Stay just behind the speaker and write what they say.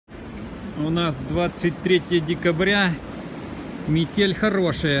У нас 23 декабря. Метель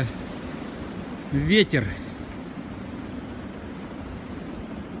хорошая. Ветер.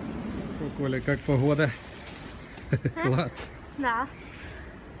 Что, Коля, как погода? Класс. Да.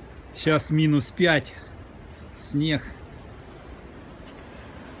 Сейчас -5. Снег.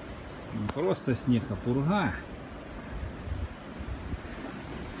 Не просто снег, а пурга.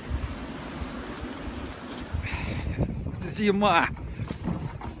 Зима.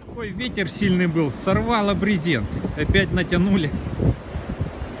 Какой ветер сильный был. Сорвало брезент. Опять натянули.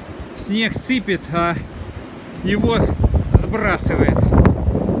 Снег сыпет, а его сбрасывает.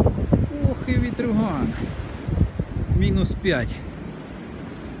 Ох и ветруган. -5.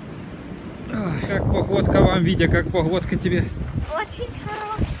 Ой, как погодка вам, Витя, как погодка тебе? Очень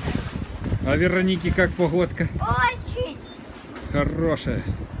хорошая. А Веронике как погодка? Очень. Хорошая.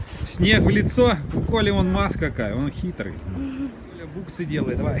 Снег в лицо. У Коли он маска какая, он хитрый. Коля буксы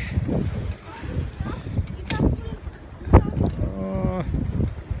делает, давай.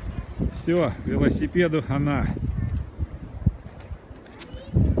 Все, велосипеду она.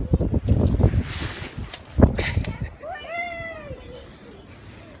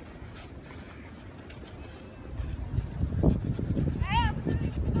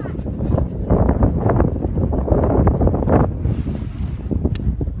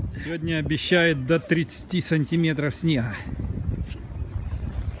 Сегодня обещают до 30 сантиметров снега.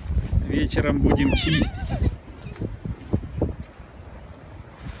 Вечером будем чистить.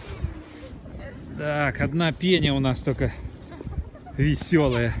 Так, одна пеня у нас только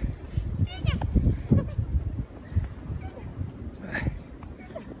веселая.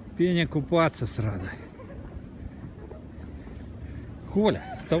 Пеня купаться сразу. Коля,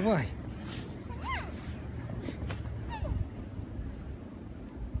 вставай.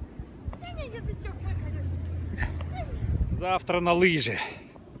 Завтра на лыжи.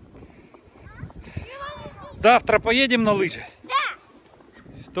 Завтра поедем на лыжи?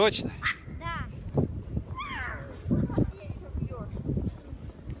 Да. Точно? Да.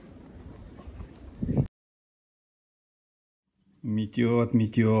 Метет,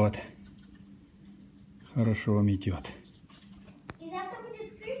 метет. Хорошо метет.